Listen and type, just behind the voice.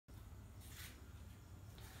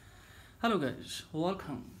Hello guys,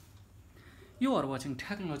 welcome. You are watching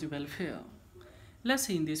Technology Welfare. Let's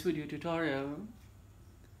see in this video tutorial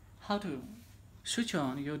how to switch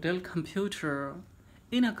on your Dell computer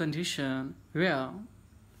in a condition where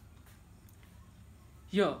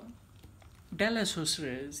your Dell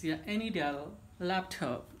accessories, any Dell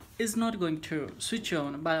laptop is not going to switch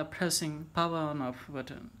on by pressing power on off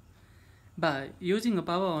button. By using a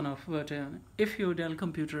power on off button, if your Dell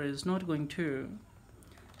computer is not going to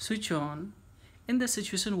switch on, in this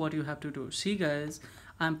situation what you have to do, see guys,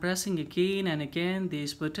 I'm pressing again and again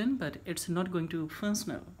this button, but it's not going to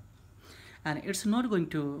functional and it's not going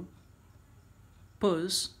to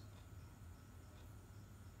push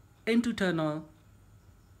into turn on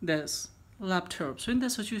this laptop. So in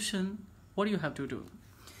this situation what you have to do,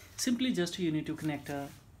 simply just you need to connect a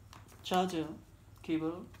charger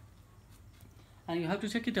cable and you have to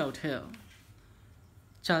check it out here.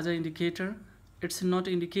 Charger indicator, it's not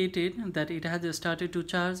indicated that it has started to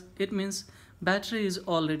charge. It means battery is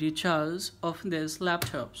already charged of this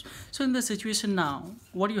laptops. So in the situation now,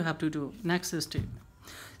 what you have to do, next step.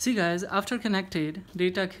 See guys, after connected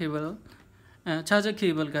data cable, charger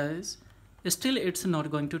cable guys, still it's not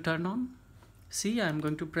going to turn on. See, I'm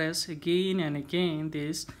going to press again and again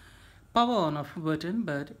this power on off button,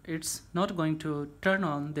 but it's not going to turn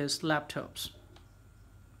on this laptops.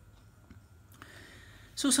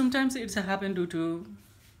 So sometimes it's happened due to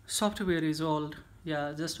software is old,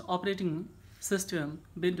 just operating system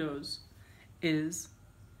Windows is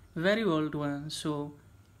very old one. So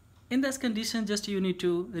in this condition just you need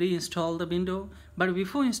to reinstall the window, but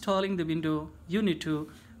before installing the window you need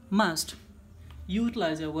to must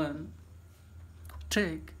utilize a one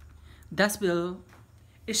trick that will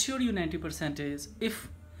assure you 90% if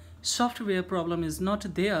software problem is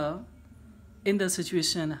not there. In the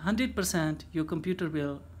situation 100% your computer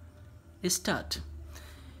will start.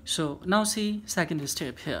 So now see second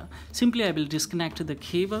step here. Simply I will disconnect the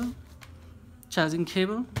cable, charging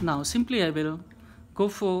cable. Now simply I will go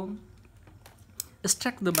for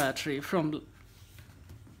extract the battery from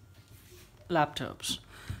laptops.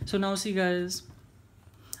 So now see guys,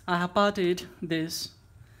 I have parted this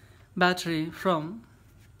battery from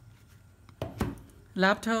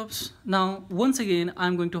laptops. Now once again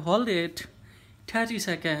I'm going to hold it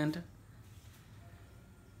 30-second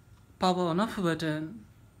power on off button,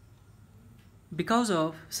 because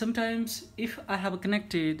of sometimes if I have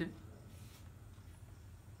connected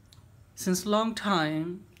since long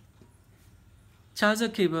time charger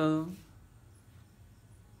cable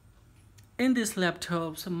in this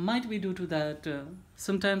laptop, so might be due to that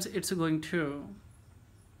sometimes it's going to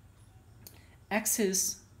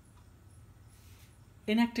access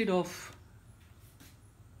inactive of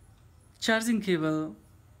charging cable.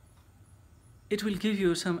 It will give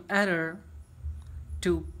you some error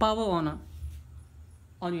to power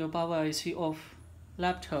on your power IC of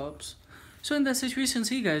laptops. So in the situation,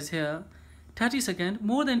 see guys here, 30-second,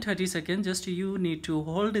 more than 30-second, just you need to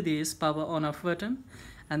hold this power on off button,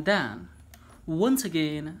 and then once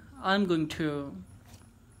again I'm going to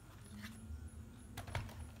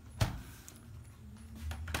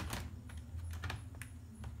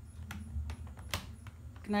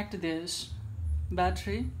connect this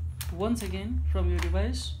battery once again from your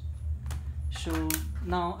device. So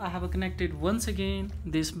now I have connected once again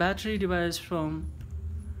this battery device from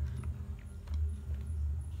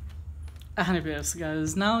anyways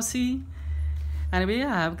guys. Now see, anyway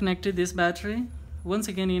I have connected this battery once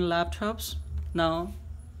again in laptops. Now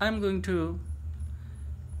I'm going to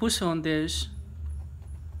push on this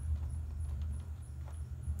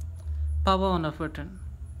power on off button.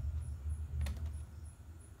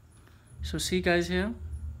 So see guys here,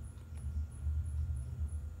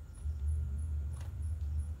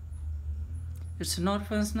 it's not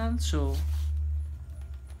functional. So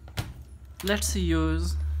let's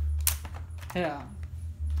use here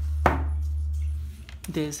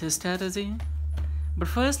this strategy. But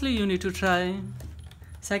firstly you need to try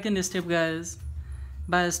second step guys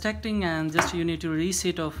by extracting, and just you need to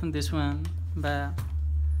reset off this one by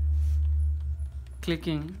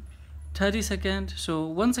clicking 30-second. So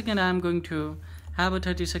once again I'm going to have a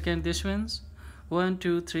 30-second this ones 1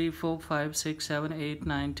 2 3 4 5 6 7 8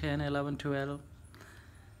 9 10 11 12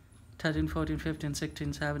 13 14 15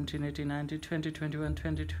 16 17 18 19 20 21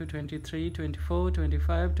 22 23 24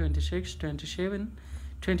 25 26 27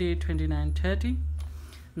 28 29 30.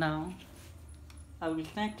 Now I will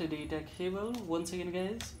connect the data cable once again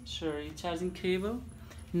guys, charging cable.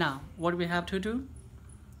 Now what we have to do,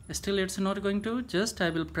 still it's not going to, just I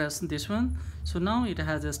will press this one. So now it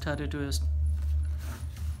has started to.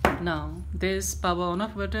 Now this power on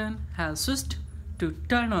off button has switched to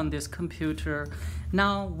turn on this computer.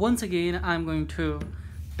 Now once again I'm going to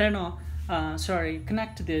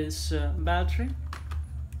connect this battery.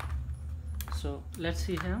 So let's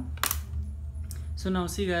see here. So now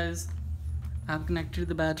see guys, I've connected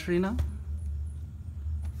the battery now.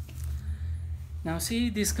 Now see,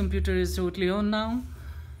 this computer is totally on now.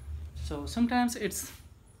 So sometimes it's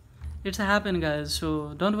happen guys,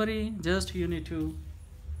 so don't worry, just you need to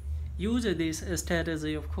use this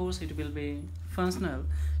strategy. Of course it will be functional.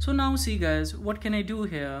 So now see guys, what can I do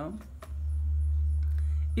here?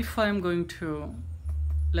 If I'm going to,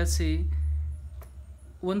 let's see,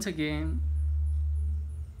 once again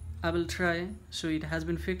I will try so it has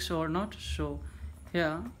been fixed or not. So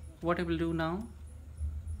here what I will do now,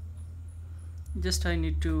 just I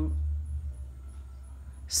need to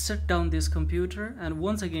shut down this computer, and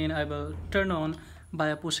once again I will turn on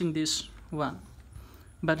by pushing this power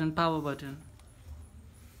button.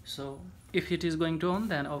 So if it is going to on,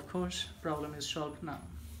 then of course problem is solved now.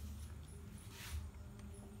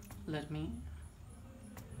 Let me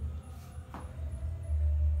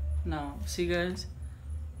now see guys,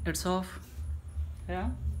 it's off.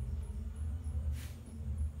 Yeah,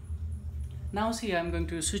 now see, I'm going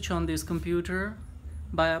to switch on this computer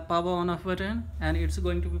by a power on off button, and it's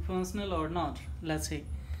going to be functional or not. Let's see.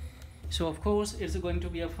 So of course it's going to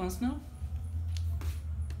be a functional.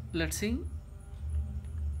 Let's see.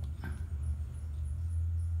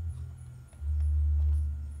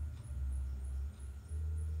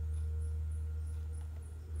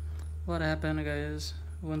 What happened guys?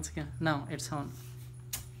 Once again, now it's on.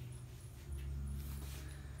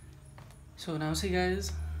 So now see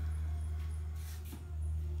guys,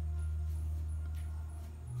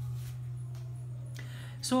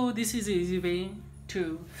 so this is the easy way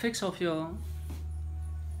to fix off your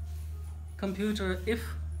computer if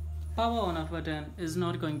power on off button is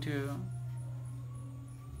not going to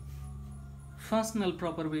functional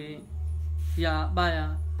proper way. Yeah, by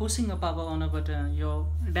pushing a power on a button, your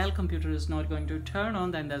Dell computer is not going to turn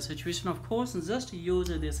on. Then the situation, of course, just use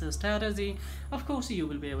this strategy. Of course you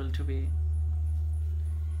will be able to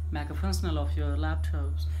make a functional of your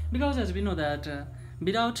laptops, because as we know that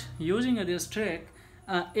without using this trick,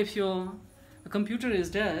 if your computer is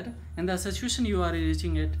dead, in the situation you are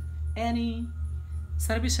reaching it any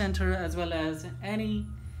service center as well as any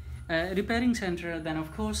repairing center, then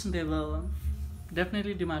of course they will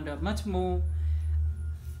definitely demand a much more,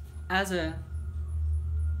 as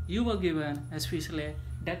you were given especially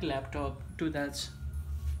that laptop to that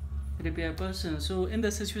repair person. So in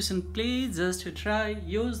the situation, please just try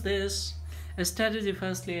use this strategy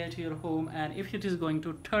firstly at your home, and if it is going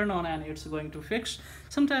to turn on and it's going to fix,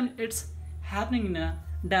 sometimes it's happening in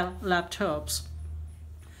Dell laptops.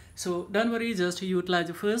 So don't worry, just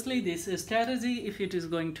utilize firstly this strategy. If it is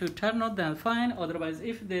going to turn on, then fine. Otherwise,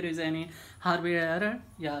 if there is any hardware error,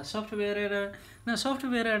 yeah, software error. Now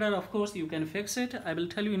software error, of course you can fix it. I will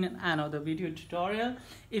tell you in another video tutorial.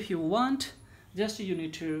 If you want, just you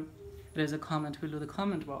need to raise a comment below the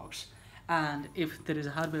comment box. And if there is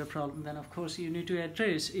a hardware problem, then of course you need to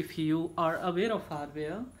address. If you are aware of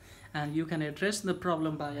hardware and you can address the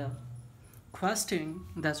problem by questioning,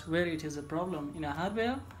 that's where it is a problem in a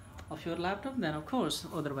hardware of your laptop, then of course,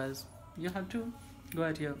 otherwise you have to go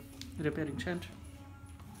at your repairing center.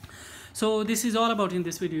 So this is all about in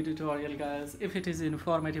this video tutorial guys. If it is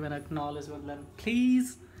informative and acknowledgeable, then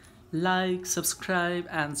please like, subscribe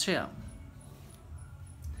and share,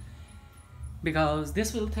 because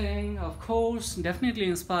this will thing of course definitely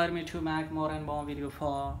inspire me to make more and more video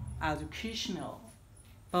for educational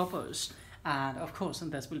purpose, and of course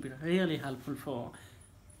this will be really helpful for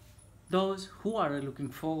those who are looking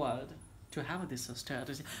forward to have this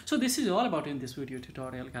strategy. So this is all about in this video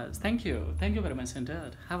tutorial guys. Thank you very much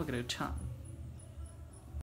indeed. Have a great time.